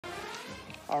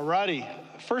All righty.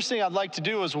 First thing I'd like to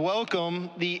do is welcome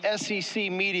the SEC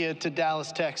media to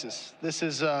Dallas, Texas. This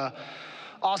is an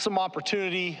awesome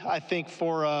opportunity, I think,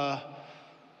 for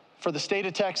the state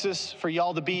of Texas, for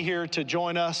y'all to be here to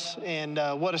join us, and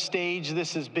what a stage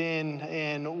this has been,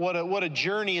 and what a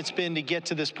journey it's been to get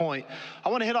to this point. I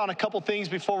want to hit on a couple things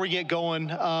before we get going.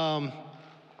 When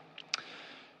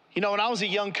I was a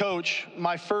young coach,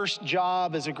 my first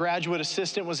job as a graduate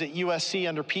assistant was at USC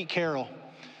under Pete Carroll.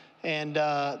 And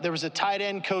there was a tight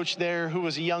end coach there who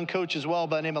was a young coach as well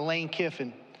by the name of Lane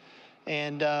Kiffin.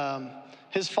 And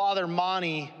his father,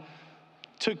 Monty,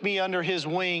 took me under his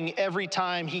wing every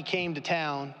time he came to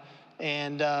town,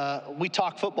 and we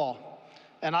talked football.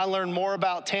 And I learned more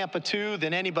about Tampa 2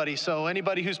 than anybody. So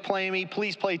anybody who's playing me,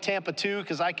 please play Tampa 2,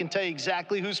 because I can tell you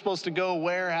exactly who's supposed to go,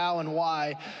 where, how, and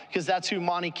why, because that's who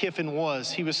Monty Kiffin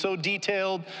was. He was so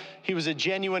detailed. He was a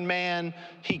genuine man.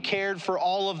 He cared for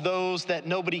all of those that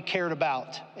nobody cared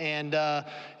about. And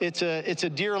it's a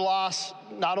dear loss,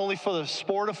 not only for the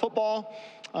sport of football,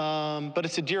 but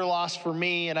it's a dear loss for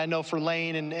me, and I know for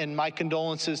Lane, and my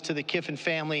condolences to the Kiffin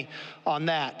family on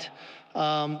that.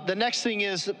 The next thing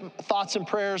is thoughts and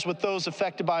prayers with those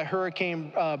affected by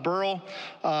Hurricane Beryl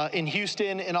in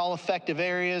Houston and all affected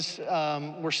areas.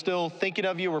 We're still thinking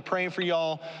of you. We're praying for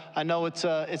y'all. I know it's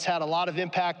had a lot of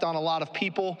impact on a lot of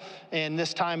people, and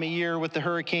this time of year with the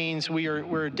hurricanes,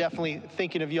 we're definitely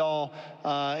thinking of y'all,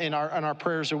 and our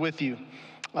prayers are with you.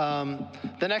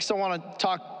 The next, I want to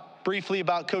talk briefly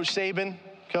about Coach Saban.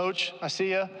 Coach, I see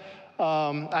you.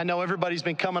 I know everybody's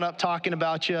been coming up talking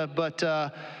about you,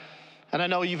 but and I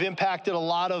know you've impacted a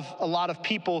lot of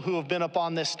people who have been up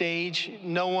on this stage.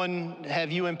 No one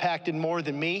have you impacted more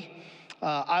than me.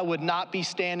 I would not be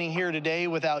standing here today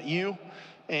without you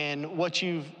and what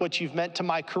you've meant to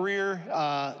my career,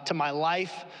 to my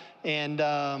life, and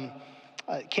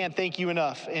I can't thank you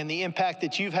enough. And the impact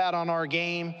that you've had on our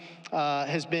game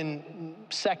has been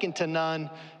second to none,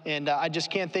 and I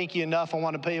just can't thank you enough. I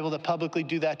want to be able to publicly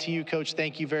do that to you, Coach.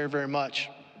 Thank you very, very much.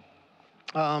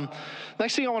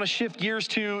 Next thing I want to shift gears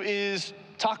to is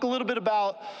talk a little bit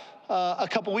about a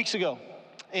couple weeks ago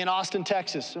in Austin,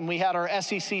 Texas, and we had our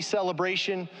SEC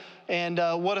celebration, and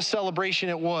what a celebration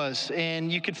it was.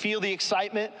 And you could feel the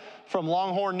excitement from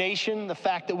Longhorn Nation, the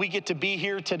fact that we get to be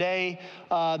here today,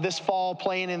 this fall,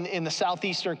 playing in the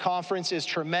Southeastern Conference is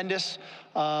tremendous.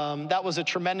 That was a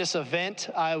tremendous event.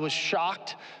 I was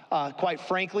shocked, quite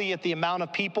frankly, at the amount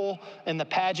of people and the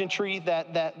pageantry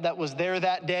that was there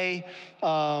that day.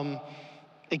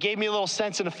 It gave me a little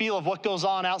sense and a feel of what goes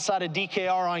on outside of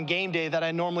DKR on game day that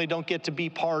I normally don't get to be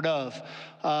part of.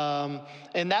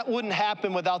 And that wouldn't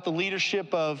happen without the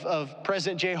leadership of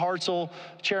President Jay Hartzell,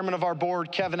 Chairman of our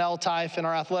board, Kevin Eltife, and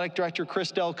our Athletic Director,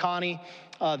 Chris Delconte.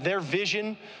 Their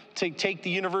vision to take the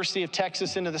University of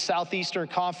Texas into the Southeastern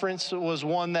Conference was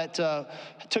one that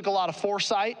took a lot of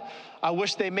foresight. I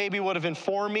wish they maybe would have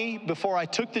informed me before I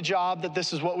took the job that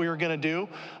this is what we were going to do.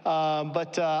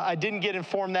 But I didn't get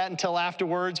informed that until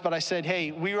afterwards. But I said,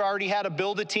 hey, we already had to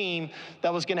build a team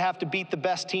that was going to have to beat the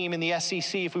best team in the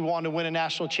SEC if we wanted to win a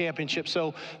national championship.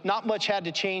 So not much had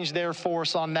to change there for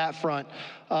us on that front.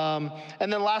 And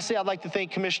then lastly, I'd like to thank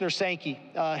Commissioner Sankey,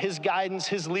 his guidance,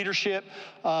 his leadership,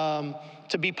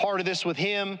 to be part of this with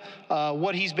him,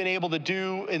 what he's been able to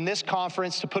do in this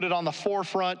conference to put it on the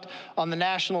forefront on the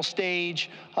national stage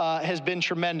has been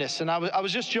tremendous. And I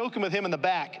was just joking with him in the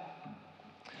back.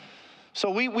 So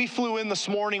we flew in this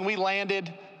morning, we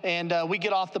landed, and we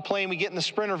get off the plane, we get in the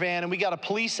Sprinter van, and we got a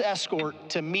police escort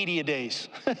to media days.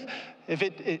 If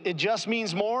it just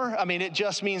means more, I mean, it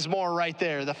just means more right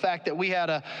there. The fact that we had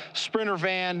a Sprinter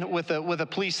van with a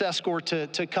police escort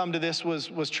to come to this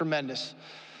was tremendous.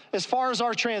 As far as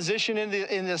our transition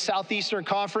in the Southeastern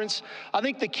Conference, I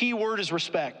think the key word is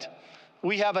respect.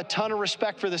 We have a ton of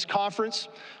respect for this conference.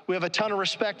 We have a ton of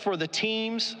respect for the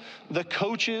teams, the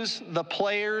coaches, the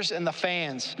players, and the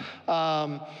fans.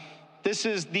 This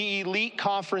is the elite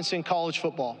conference in college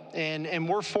football, and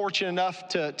we're fortunate enough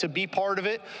to be part of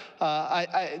it.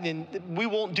 And we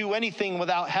won't do anything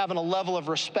without having a level of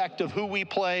respect of who we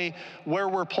play, where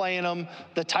we're playing them,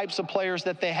 the types of players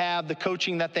that they have, the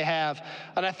coaching that they have.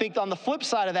 And I think on the flip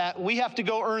side of that, we have to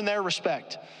go earn their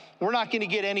respect. We're not going to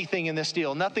get anything in this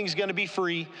deal. Nothing's going to be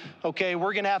free, okay?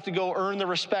 We're going to have to go earn the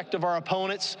respect of our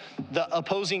opponents, the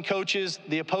opposing coaches,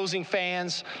 the opposing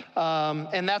fans,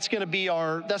 and that's going to be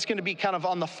kind of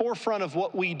on the forefront of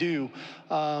what we do.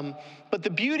 But the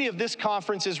beauty of this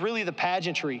conference is really the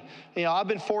pageantry. You know, I've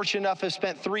been fortunate enough to have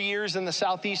spent 3 years in the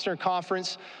Southeastern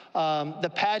Conference.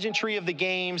 The pageantry of the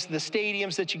games, the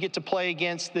stadiums that you get to play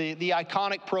against, the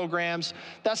iconic programs,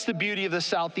 that's the beauty of the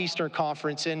Southeastern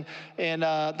Conference. And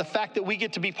the fact that we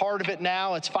get to be part of it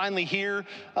now, it's finally here,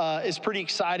 is pretty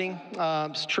exciting.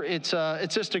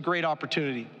 It's just a great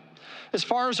opportunity. As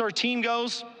far as our team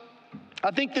goes,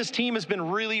 I think this team has been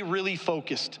really, really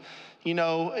focused. You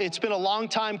know, it's been a long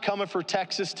time coming for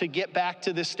Texas to get back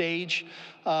to this stage.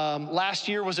 Last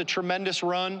year was a tremendous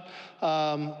run.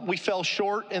 We fell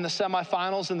short in the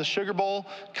semifinals in the Sugar Bowl,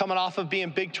 coming off of being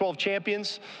Big 12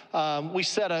 champions. We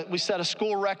set a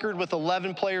school record with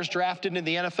 11 players drafted in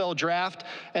the NFL draft,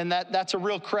 and that's a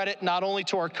real credit not only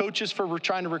to our coaches for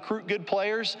trying to recruit good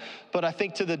players, but I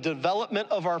think to the development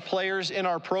of our players in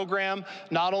our program,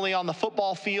 not only on the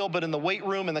football field, but in the weight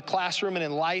room, in the classroom, and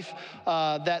in life,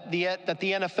 that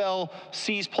the NFL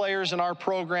sees players in our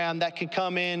program that can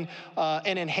come in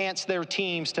and enhance their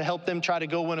teams to help them try to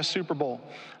go win a Super Bowl.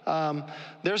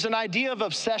 There's an idea of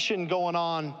obsession going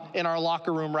on in our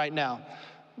locker room right now.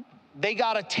 They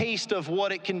got a taste of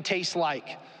what it can taste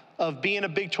like, of being a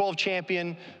Big 12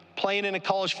 champion, playing in a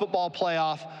college football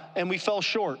playoff, and we fell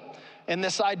short. And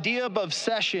this idea of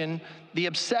obsession, the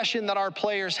obsession that our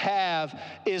players have,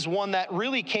 is one that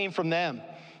really came from them.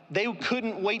 They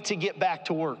couldn't wait to get back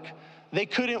to work. They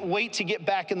couldn't wait to get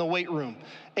back in the weight room.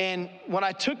 And when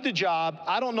I took the job,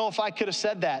 I don't know if I could have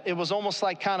said that. It was almost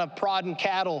like kind of prodding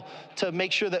cattle to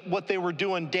make sure that what they were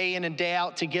doing day in and day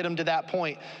out to get them to that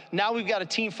point. Now we've got a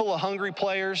team full of hungry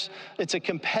players. It's a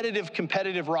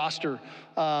competitive roster.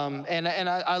 And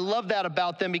I love that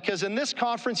about them, because in this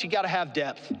conference, you got to have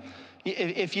depth.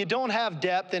 If you don't have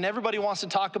depth, and everybody wants to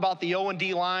talk about the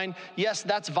O&D line, yes,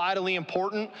 that's vitally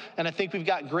important, and I think we've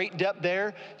got great depth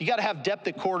there. You got to have depth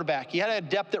at quarterback. You got to have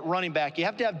depth at running back. You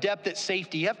have to have depth at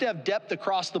safety. You have to have depth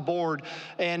across the board.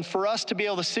 And for us to be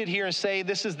able to sit here and say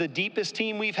this is the deepest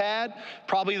team we've had,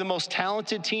 probably the most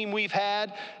talented team we've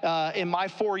had in my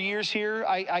 4 years here,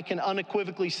 I can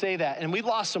unequivocally say that. And we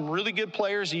lost some really good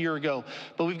players a year ago,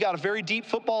 but we've got a very deep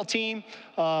football team,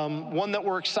 one that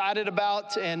we're excited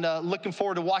about, and looking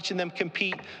forward to watching them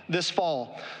compete this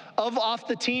fall. Off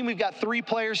the team, we've got 3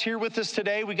 players here with us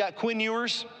today. We got Quinn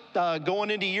Ewers going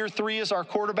into year 3 as our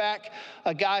quarterback,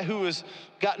 a guy who has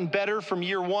gotten better from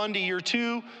year 1 to year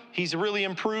 2. He's really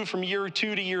improved from year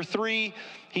 2 to year 3.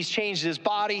 He's changed his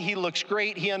body. He looks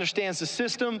great. He understands the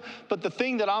system. But the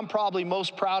thing that I'm probably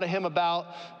most proud of him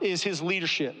about is his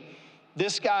leadership.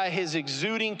 This guy is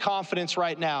exuding confidence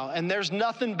right now, and there's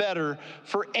nothing better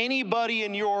for anybody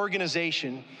in your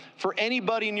organization, for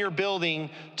anybody in your building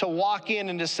to walk in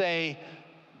and to say,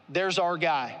 there's our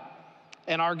guy.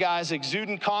 And our guy's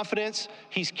exuding confidence.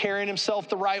 He's carrying himself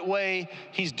the right way.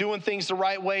 He's doing things the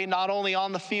right way, not only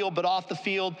on the field, but off the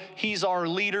field. He's our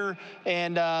leader,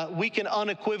 and we can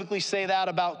unequivocally say that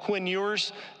about Quinn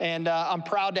Ewers, and I'm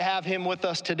proud to have him with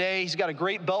us today. He's got a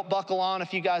great belt buckle on,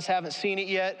 if you guys haven't seen it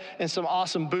yet, and some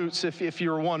awesome boots, if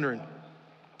you were wondering.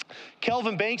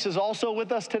 Kelvin Banks is also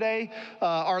with us today,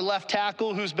 our left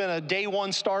tackle, who's been a day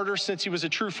 1 starter since he was a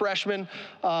true freshman.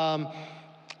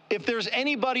 If there's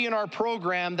anybody in our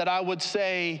program that I would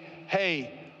say,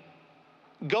 hey,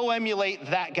 go emulate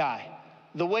that guy,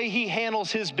 the way he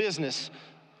handles his business,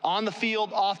 on the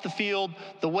field, off the field,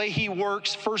 the way he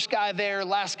works, first guy there,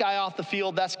 last guy off the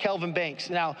field, that's Kelvin Banks.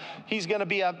 Now, he's going to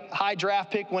be a high draft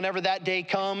pick whenever that day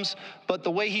comes, but the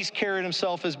way he's carried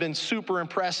himself has been super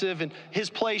impressive, and his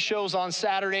play shows on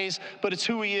Saturdays, but it's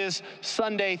who he is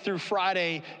Sunday through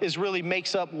Friday is really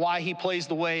makes up why he plays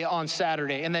the way on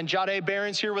Saturday. And then Jahdae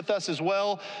Barron's here with us as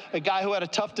well, a guy who had a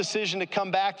tough decision to come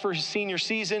back for his senior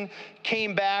season,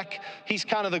 came back. He's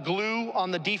kind of the glue on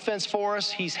the defense for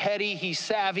us. He's heady, he's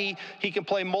savvy. He can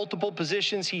play multiple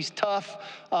positions. He's tough.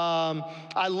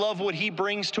 I love what he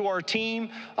brings to our team.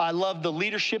 I love the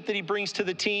leadership that he brings to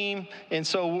the team, and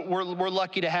so we're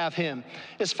lucky to have him.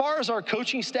 As far as our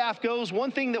coaching staff goes,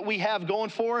 one thing that we have going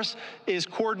for us is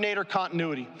coordinator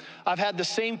continuity. I've had the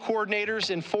same coordinators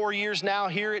in 4 years now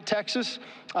here at Texas,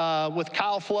 with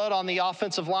Kyle Flood on the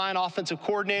offensive line, offensive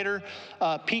coordinator,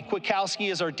 Pete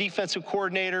Kwiatkowski is our defensive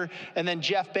coordinator, and then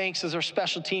Jeff Banks is our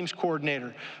special teams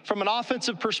coordinator. From an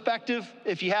offensive perspective,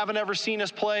 if you haven't ever seen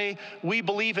us play, we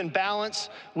believe in balance.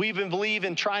 We believe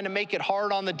in trying to make it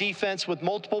hard on the defense with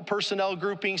multiple personnel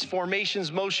groupings,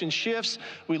 formations, motion shifts.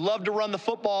 We love to run the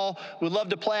football. We love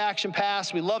to play action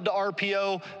pass. We love to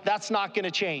RPO. That's not going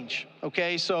to change,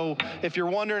 okay? So if you're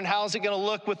wondering how's it going to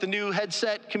look with the new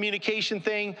headset communication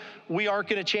thing, we aren't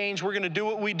going to change. We're going to do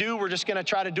what we do. We're just going to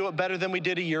try to do it better than we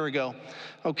did a year ago,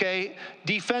 okay?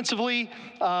 Defensively,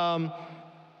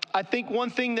 I think one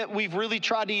thing that we've really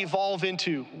tried to evolve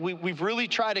into, we've really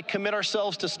tried to commit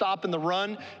ourselves to stopping the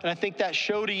run, and I think that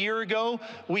showed a year ago.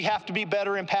 We have to be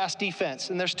better in pass defense,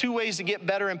 and there's two ways to get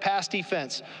better in pass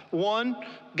defense. One,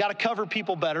 got to cover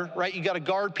people better, right? You got to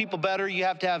guard people better. You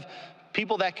have to have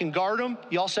people that can guard them.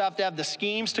 You also have to have the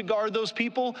schemes to guard those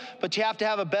people, but you have to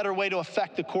have a better way to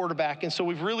affect the quarterback. And so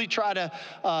we've really tried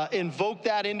to invoke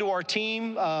that into our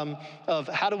team of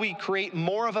how do we create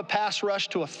more of a pass rush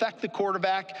to affect the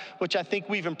quarterback, which I think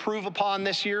we've improved upon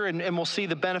this year, and we'll see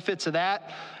the benefits of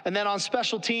that. And then on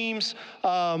special teams,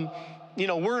 you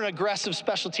know, we're an aggressive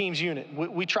special teams unit.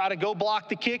 We try to go block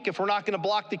the kick. If we're not going to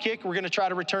block the kick, we're going to try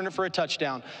to return it for a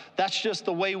touchdown. That's just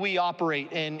the way we operate.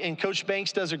 And Coach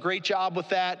Banks does a great job with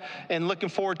that, and looking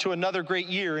forward to another great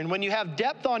year. And when you have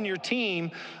depth on your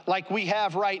team like we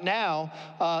have right now,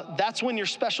 that's when your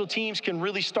special teams can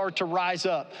really start to rise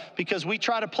up, because we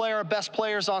try to play our best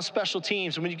players on special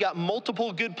teams. And when you've got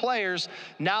multiple good players,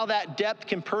 now that depth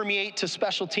can permeate to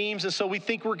special teams. And so we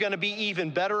think we're going to be even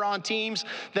better on teams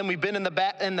than we've been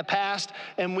in the past,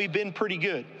 and we've been pretty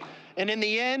good. And in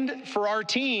the end, for our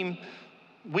team,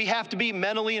 we have to be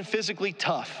mentally and physically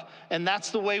tough. And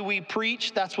that's the way we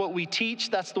preach. That's what we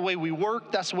teach. That's the way we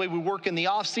work. That's the way we work in the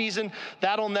off season.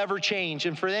 That'll never change.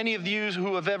 And for any of you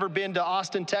who have ever been to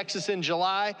Austin, Texas in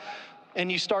July,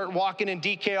 and you start walking in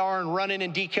DKR and running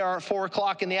in DKR at 4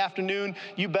 o'clock in the afternoon,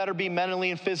 you better be mentally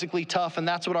and physically tough. And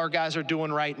that's what our guys are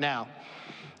doing right now.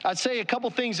 I'd say a couple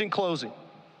things in closing,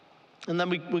 and then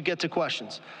we get to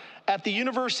questions. At the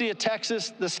University of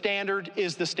Texas, the standard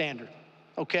is the standard,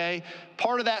 okay?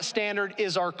 Part of that standard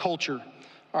is our culture,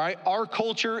 all right? Our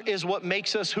culture is what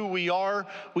makes us who we are.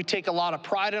 We take a lot of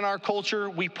pride in our culture.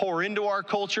 We pour into our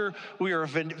culture. We are a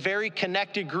very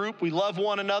connected group. We love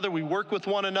one another. We work with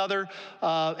one another,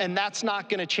 and that's not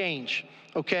gonna change,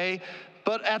 okay?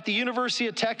 But at the University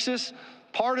of Texas,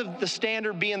 part of the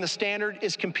standard being the standard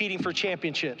is competing for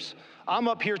championships. I'm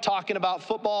up here talking about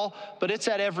football, but it's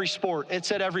at every sport.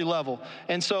 It's at every level.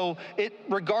 And so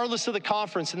regardless of the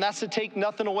conference, and that's to take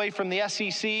nothing away from the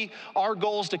SEC, our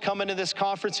goal is to come into this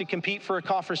conference and compete for a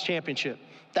conference championship.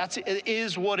 It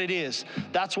is what it is.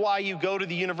 That's why you go to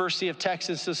the University of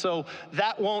Texas, so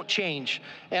that won't change.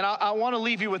 And I want to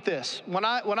leave you with this. When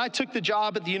I took the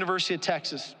job at the University of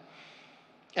Texas,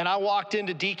 and I walked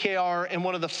into DKR, and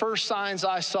one of the first signs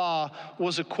I saw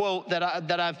was a quote that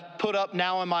I've put up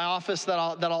now in my office that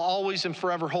I'll always and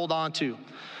forever hold on to.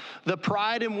 The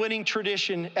pride and winning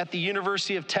tradition at the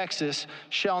University of Texas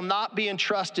shall not be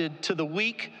entrusted to the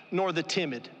weak nor the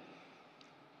timid.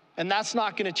 And that's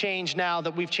not going to change now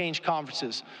that we've changed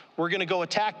conferences. We're going to go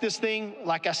attack this thing.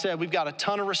 Like I said, we've got a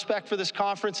ton of respect for this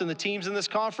conference and the teams in this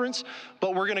conference,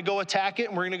 but we're going to go attack it,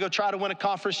 and we're going to go try to win a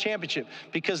conference championship,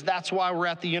 because that's why we're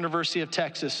at the University of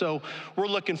Texas. So we're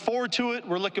looking forward to it.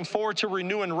 We're looking forward to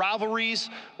renewing rivalries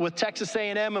with Texas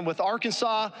A&M and with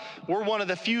Arkansas. We're one of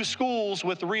the few schools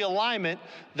with realignment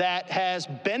that has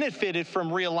benefited from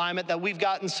realignment, that we've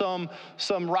gotten some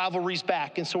rivalries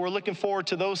back. And so we're looking forward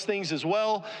to those things as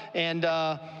well. And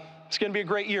it's going to be a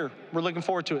great year. We're looking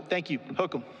forward to it. Thank you.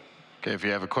 Hook 'em. Okay, if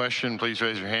you have a question, please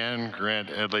raise your hand. Grant,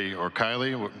 Edley, or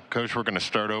Kylie. Coach, we're going to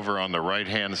start over on the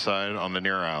right-hand side on the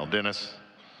near aisle. Dennis.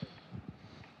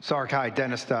 Sark, hi.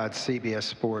 Dennis Dodd, CBS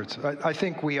Sports. I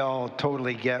think we all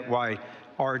totally get why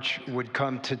Arch would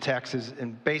come to Texas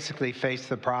and basically face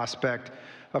the prospect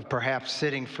of perhaps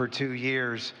sitting for 2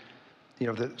 years, you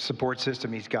know, the support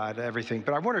system he's got, everything.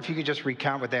 But I wonder if you could just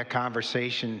recount what that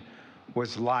conversation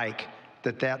was like,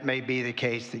 that may be the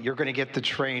case, that you're going to get the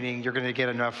training, you're going to get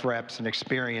enough reps and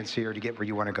experience here to get where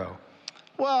you want to go.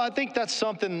 Well, I think that's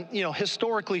something, you know,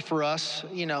 historically for us,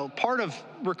 you know, part of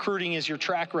recruiting is your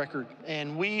track record.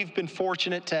 And we've been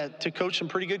fortunate to coach some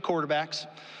pretty good quarterbacks.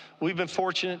 We've been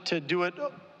fortunate to do it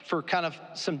for kind of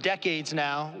some decades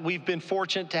now. We've been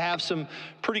fortunate to have some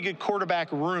pretty good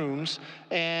quarterback rooms.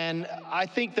 And I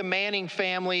think the Manning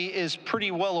family is pretty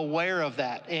well aware of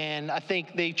that. And I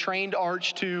think they trained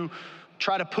Arch to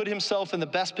try to put himself in the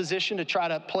best position to try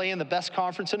to play in the best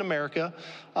conference in America,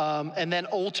 and then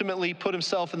ultimately put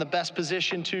himself in the best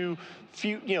position to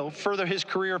further his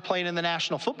career playing in the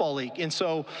National Football League. And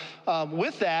so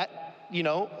with that, you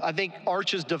know, I think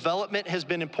Arch's development has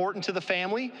been important to the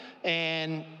family,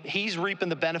 and he's reaping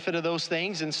the benefit of those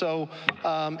things. And so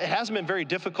it hasn't been very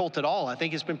difficult at all. I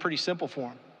think it's been pretty simple for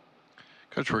him.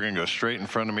 Coach, we're going to go straight in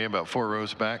front of me, about 4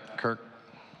 rows back. Kirk.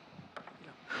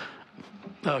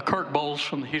 Kirk Bowles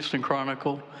from the Houston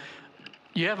Chronicle.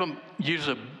 You haven't used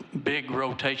a big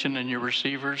rotation in your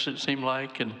receivers, it seemed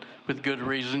like, and with good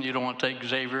reason. You don't want to take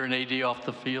Xavier and AD off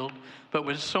the field. But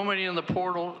with so many in the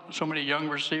portal, so many young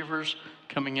receivers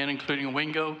coming in, including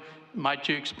Wingo, might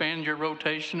you expand your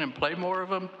rotation and play more of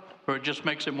them, or it just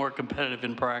makes it more competitive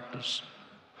in practice?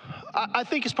 I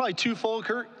think it's probably twofold,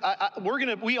 Kurt.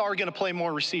 We are gonna play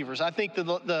more receivers. I think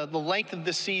the length of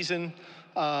this season,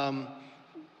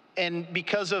 and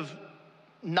because of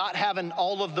not having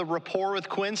all of the rapport with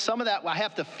Quinn, some of that I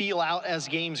have to feel out as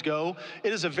games go.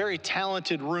 It is a very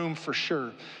talented room for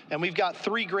sure. And we've got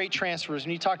 3 great transfers.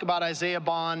 When you talk about Isaiah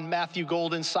Bond, Matthew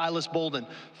Golden, Silas Bolden,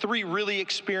 3 really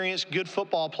experienced, good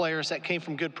football players that came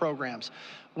from good programs.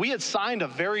 We had signed a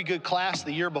very good class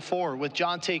the year before with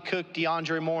Jonte Cook,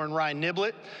 DeAndre Moore, and Ryan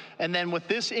Niblett. And then with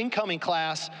this incoming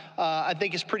class, I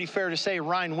think it's pretty fair to say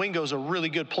Ryan Wingo's a really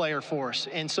good player for us.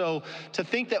 And so to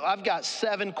think that I've got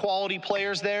 7 quality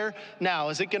players there, now,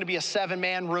 is it going to be a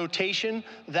 7-man rotation?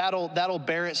 That'll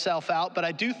bear itself out. But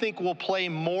I do think we'll play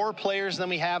more players than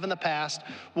we have in the past.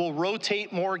 We'll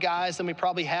rotate more guys than we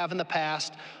probably have in the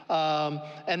past.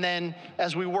 And then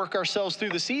as we work ourselves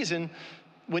through the season,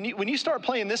 when you start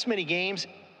playing this many games,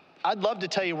 I'd love to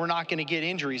tell you we're not going to get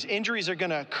injuries. Injuries are going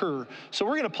to occur. So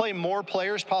we're going to play more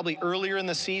players probably earlier in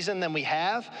the season than we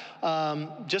have,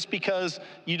 just because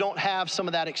you don't have some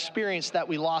of that experience that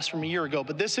we lost from a year ago.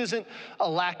 But this isn't a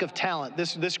lack of talent.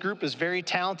 This group is very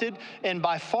talented, and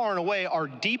by far and away our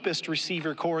deepest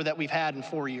receiver core that we've had in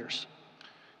 4 years.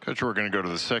 Coach, we're going to go to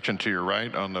the section to your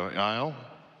right on the aisle.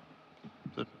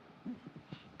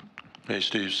 Hey,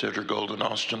 Steve, Cedric Golden,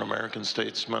 Austin American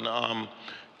Statesman.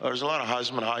 There's a lot of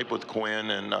Heisman hype with Quinn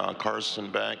and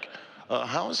Carson back.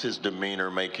 How does his demeanor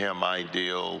make him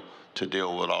ideal to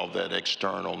deal with all that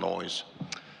external noise?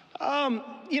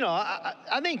 You know,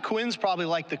 I think Quinn's probably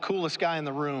like the coolest guy in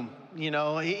the room. You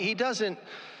know, he doesn't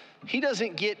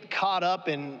get caught up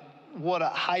in what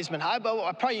a Heisman hype.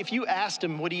 Probably if you asked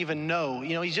him, would he even know?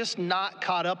 You know, he's just not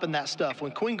caught up in that stuff.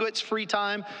 When Quinn gets free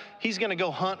time, he's going to go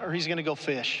hunt or he's going to go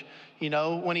fish. You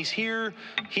know, when he's here,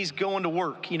 he's going to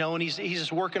work, you know, and he's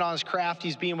just working on his craft.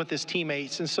 He's being with his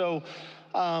teammates. And so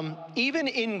even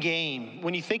in game,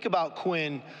 when you think about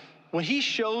Quinn, when he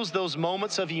shows those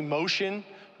moments of emotion,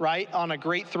 right, on a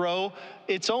great throw,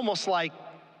 it's almost like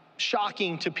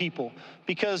shocking to people,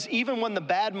 because even when the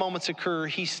bad moments occur,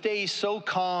 he stays so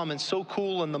calm and so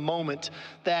cool in the moment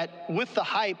that with the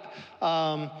hype,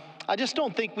 I just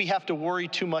don't think we have to worry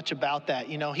too much about that.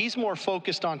 You know, he's more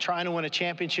focused on trying to win a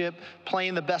championship,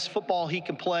 playing the best football he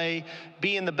can play,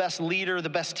 being the best leader, the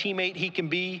best teammate he can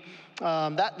be.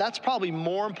 That's probably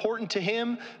more important to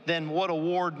him than what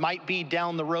award might be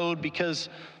down the road, because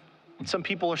some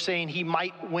people are saying he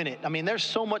might win it. I mean, there's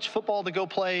so much football to go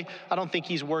play. I don't think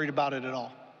he's worried about it at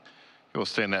all. We'll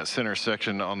stay in that center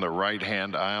section on the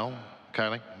right-hand aisle.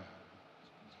 Kylie?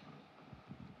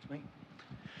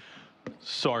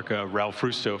 Sark, Ralph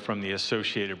Russo from the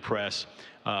Associated Press.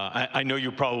 I know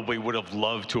you probably would have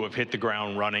loved to have hit the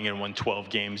ground running and won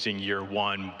 12 games in year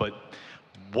 1, but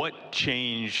what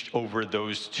changed over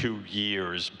those 2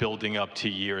 years building up to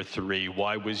year 3?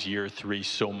 Why was year 3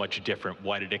 so much different?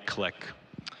 Why did it click?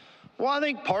 Well, I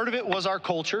think part of it was our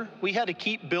culture. We had to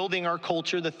keep building our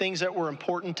culture, the things that were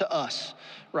important to us,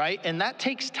 right? And that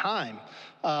takes time.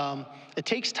 It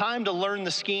takes time to learn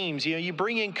the schemes. You know, you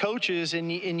bring in coaches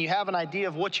and you have an idea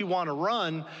of what you want to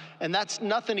run, and that's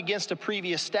nothing against a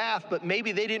previous staff, but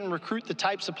maybe they didn't recruit the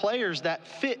types of players that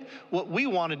fit what we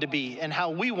wanted to be and how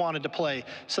we wanted to play.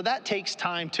 So that takes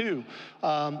time too.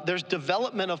 There's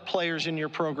development of players in your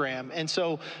program. And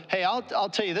so, hey, I'll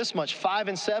tell you this much,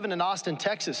 5-7 in Austin,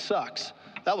 Texas sucks.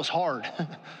 That was hard.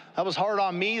 That was hard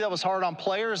on me. That was hard on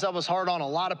players. That was hard on a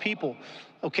lot of people.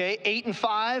 Okay,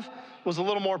 8-5 was a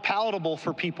little more palatable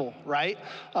for people, right?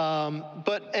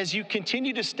 But as you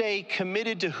continue to stay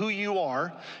committed to who you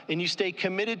are, and you stay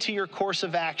committed to your course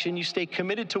of action, you stay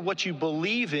committed to what you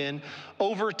believe in,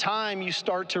 over time you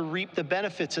start to reap the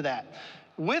benefits of that.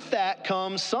 With that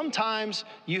comes sometimes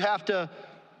you have to,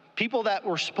 people that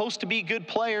were supposed to be good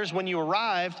players when you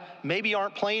arrived maybe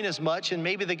aren't playing as much, and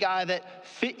maybe the guy that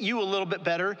fit you a little bit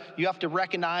better, you have to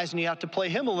recognize and you have to play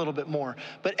him a little bit more.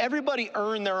 But everybody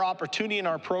earned their opportunity in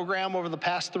our program over the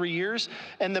past 3 years,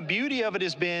 and the beauty of it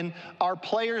has been our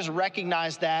players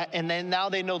recognize that, and then now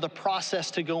they know the process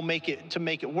to go make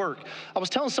it work. I was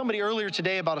telling somebody earlier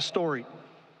today about a story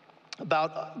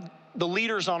about the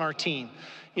leaders on our team.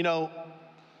 You know,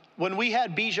 when we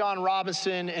had Bijan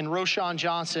Robinson and Roschon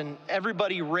Johnson,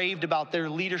 everybody raved about their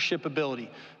leadership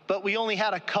ability, but we only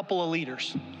had a couple of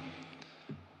leaders.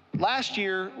 Last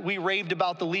year, we raved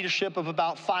about the leadership of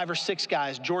about 5 or 6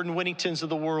 guys, Jordan Whittingtons of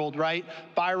the world, right?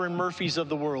 Byron Murphys of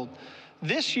the world.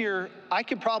 This year, I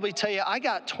could probably tell you I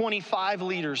got 25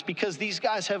 leaders, because these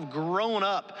guys have grown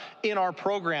up in our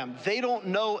program. They don't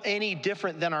know any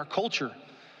different than our culture.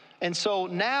 And so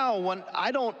now when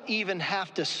I don't even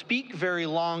have to speak very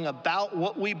long about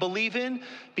what we believe in,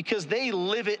 because they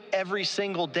live it every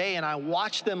single day and I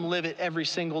watch them live it every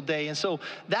single day. And so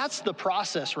that's the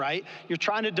process, right? You're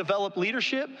trying to develop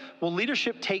leadership. Well,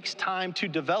 leadership takes time to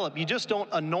develop. You just don't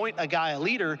anoint a guy a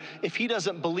leader if he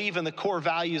doesn't believe in the core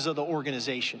values of the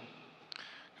organization.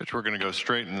 Coach, we're going to go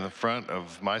straight in the front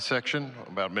of my section,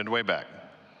 about midway back.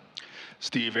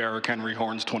 Steve, Eric, Henry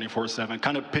Horns, 24/7.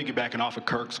 Kind of piggybacking off of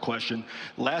Kirk's question.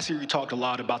 Last year, you talked a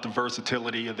lot about the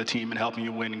versatility of the team and helping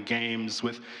you win in games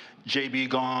with JB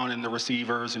gone and the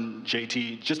receivers and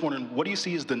JT. Just wondering, what do you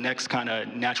see as the next kind of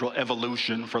natural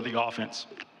evolution for the offense?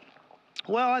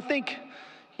 Well, I think,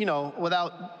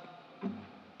 without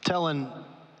telling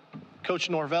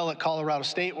Coach Norvell at Colorado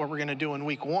State what we're going to do in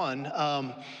week 1.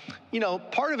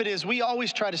 Part of it is we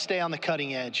always try to stay on the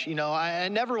cutting edge. I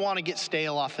never want to get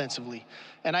stale offensively.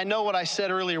 And I know what I said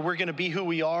earlier, we're going to be who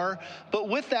we are. But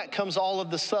with that comes all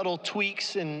of the subtle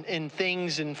tweaks and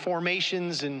things and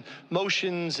formations and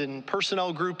motions and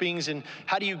personnel groupings and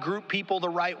how do you group people the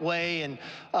right way and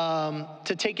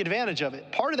to take advantage of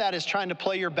it. Part of that is trying to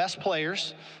play your best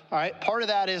players. All right. Part of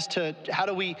that is how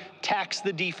do we tax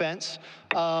the defense?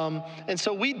 And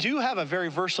so we do have a very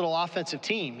versatile offensive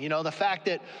team. The fact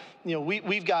that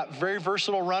we've got very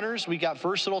versatile runners. We got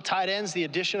versatile tight ends. The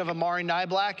addition of Amari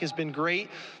Niblack has been great.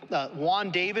 Juan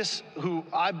Davis, who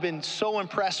I've been so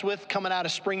impressed with coming out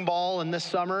of spring ball and this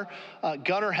summer.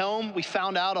 Gunnar Helm, we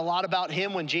found out a lot about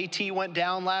him when JT went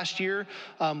down last year.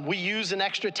 We use an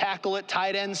extra tackle at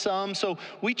tight end some. So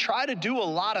we try to do a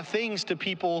lot of things to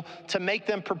people to make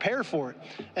them prepare for it.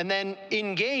 And then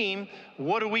in game,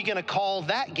 what are we going to call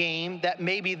that game that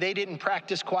maybe they didn't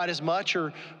practice quite as much,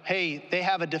 or, hey, they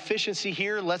have a deficiency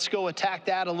here, let's go attack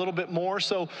that a little bit more.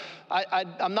 So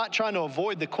I'm not trying to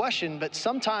avoid the question, but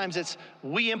sometimes it's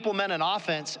we implement an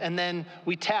offense and then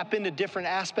we tap into different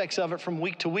aspects of it from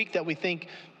week to week that we think,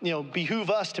 behoove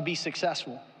us to be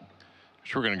successful.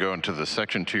 So we're going to go into the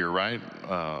section to your right,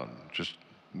 just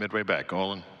midway back.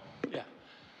 Olin. Yeah.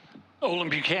 Olin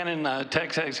Buchanan,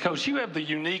 Texas coach, you have the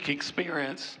unique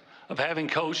experience of having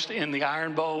coached in the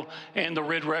Iron Bowl and the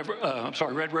Red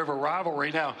River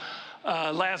rivalry. Now,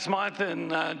 last month in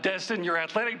Destin, your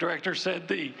athletic director said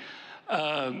the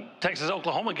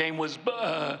Texas-Oklahoma game was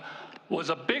a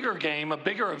bigger game, a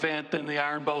bigger event than the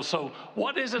Iron Bowl. So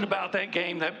what is it about that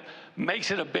game that makes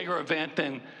it a bigger event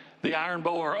than the Iron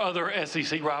Bowl or other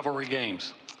SEC rivalry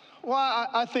games? Well,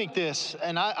 I think this,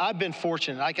 and I've been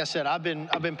fortunate. Like I said, I've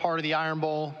been part of the Iron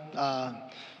Bowl.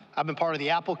 I've been part of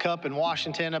the Apple Cup in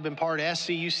Washington. I've been part of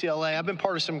SC, UCLA. I've been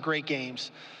part of some great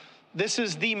games. This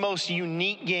is the most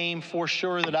unique game for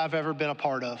sure that I've ever been a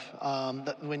part of.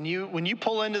 When you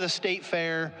pull into the state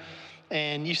fair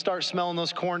and you start smelling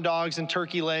those corn dogs and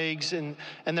turkey legs and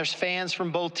there's fans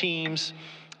from both teams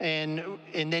and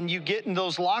then you get in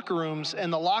those locker rooms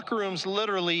and the locker rooms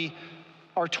literally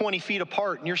are 20 feet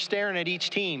apart and you're staring at each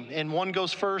team and one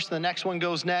goes first, the next one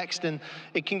goes next, and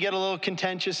it can get a little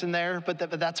contentious in there, but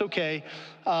that's okay.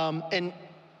 And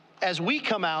as we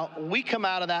come out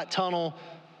of that tunnel,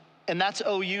 and that's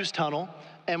OU's tunnel,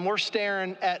 and we're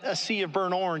staring at a sea of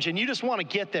burnt orange, and you just want to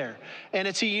get there. And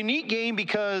it's a unique game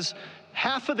because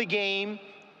half of the game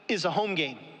is a home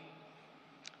game.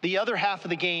 The other half of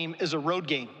the game is a road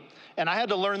game. And I had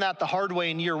to learn that the hard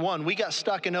way in year 1. We got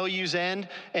stuck in OU's end,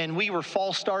 and we were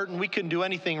false start, and we couldn't do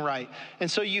anything right.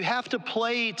 And so you have to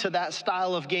play to that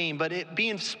style of game. But it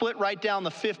being split right down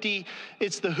the 50,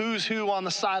 it's the who's who on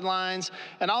the sidelines.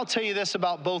 And I'll tell you this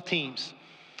about both teams.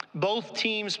 Both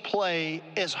teams play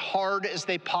as hard as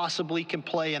they possibly can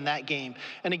play in that game.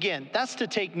 And again, that's to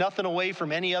take nothing away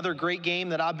from any other great game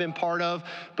that I've been part of,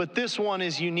 but this one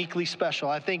is uniquely special.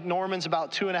 I think Norman's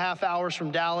about 2.5 hours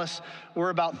from Dallas. We're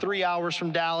about 3 hours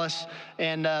from Dallas.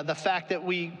 And the fact that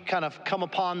we kind of come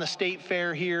upon the state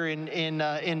fair here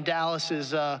in Dallas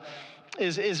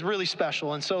is really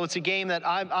special. And so it's a game that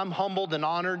I'm humbled and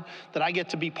honored that I get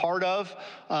to be part of.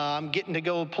 I'm getting to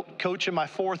go coach in my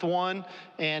 4th one,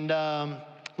 and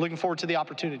looking forward to the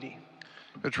opportunity.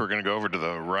 Coach, we're going to go over to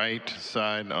the right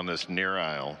side on this near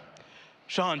aisle.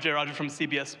 Sean, J. Roger from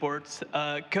CBS Sports.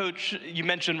 Coach, you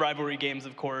mentioned rivalry games,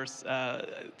 of course.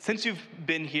 Since you've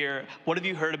been here, what have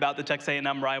you heard about the Texas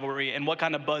A&M rivalry, and what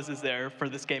kind of buzz is there for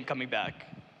this game coming back?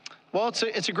 Well,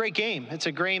 it's a great game. It's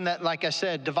a game that, like I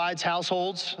said, divides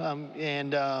households,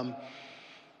 and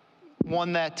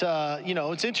one that,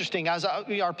 it's interesting.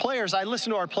 Our players, I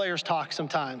listen to our players talk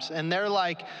sometimes, and they're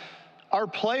like, our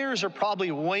players are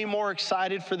probably way more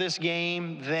excited for this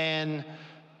game than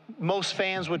most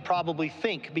fans would probably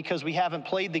think because we haven't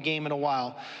played the game in a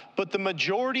while. But the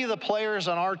majority of the players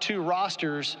on our 2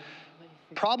 rosters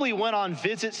probably went on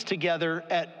visits together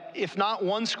at, if not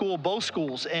one school, both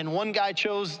schools. And one guy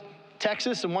chose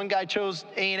Texas and one guy chose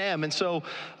A&M. And so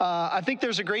I think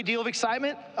there's a great deal of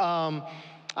excitement.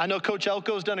 I know Coach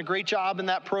Elko's done a great job in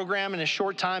that program in a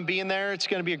short time being there. It's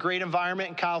going to be a great environment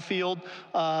in Kyle Field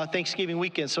Thanksgiving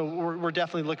weekend. So we're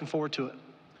definitely looking forward to it.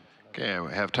 Okay,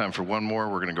 we have time for one more.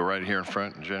 We're going to go right here in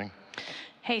front. Jenny.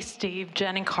 Hey, Steve,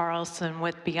 Jenny Carlson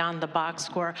with Beyond the Box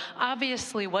Score.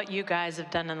 Obviously, what you guys have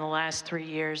done in the last 3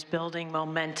 years, building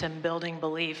momentum, building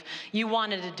belief, you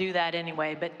wanted to do that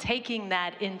anyway, but taking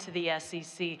that into the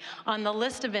SEC, on the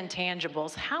list of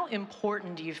intangibles, how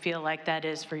important do you feel like that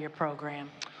is for your program?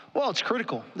 Well, it's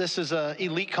critical. This is an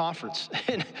elite conference.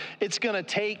 And it's going to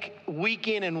take week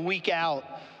in and week out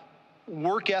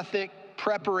work ethic,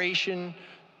 preparation,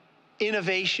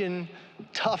 innovation,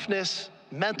 toughness,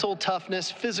 mental toughness,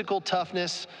 physical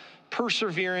toughness,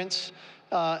 perseverance,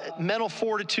 mental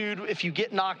fortitude if you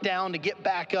get knocked down to get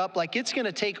back up. Like, it's going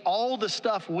to take all the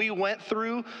stuff we went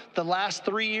through the last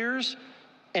 3 years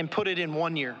and put it in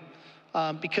 1 year,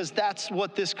 because that's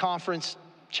what this conference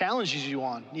challenges you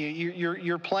on.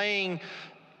 You're playing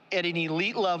at an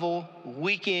elite level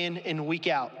week in and week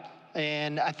out.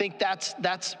 And I think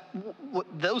that's what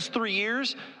those 3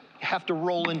 years have to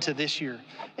roll into this year.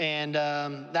 And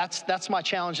that's my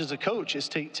challenge as a coach, is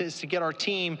to get our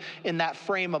team in that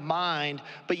frame of mind,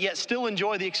 but yet still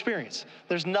enjoy the experience.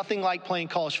 There's nothing like playing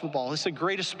college football. It's the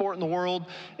greatest sport in the world,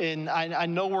 and I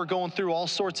know we're going through all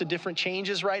sorts of different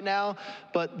changes right now,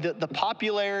 but the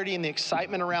popularity and the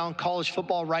excitement around college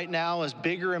football right now is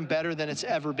bigger and better than it's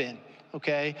ever been.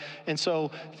 Okay, and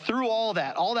so through all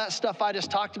that stuff I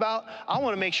just talked about, I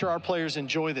want to make sure our players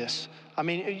enjoy this. I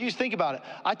mean, you think about it.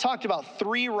 I talked about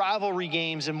 3 rivalry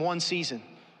games in one season.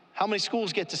 How many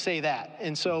schools get to say that?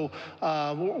 And so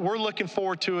we're looking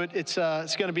forward to it. It's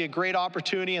going to be a great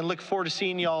opportunity, and look forward to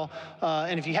seeing y'all.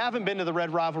 And if you haven't been to the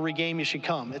Red Rivalry game, you should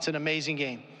come. It's an amazing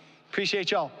game.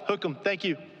 Appreciate y'all. Hook 'em. Thank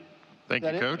you. Thank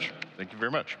you, Coach. Thank you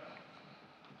very much.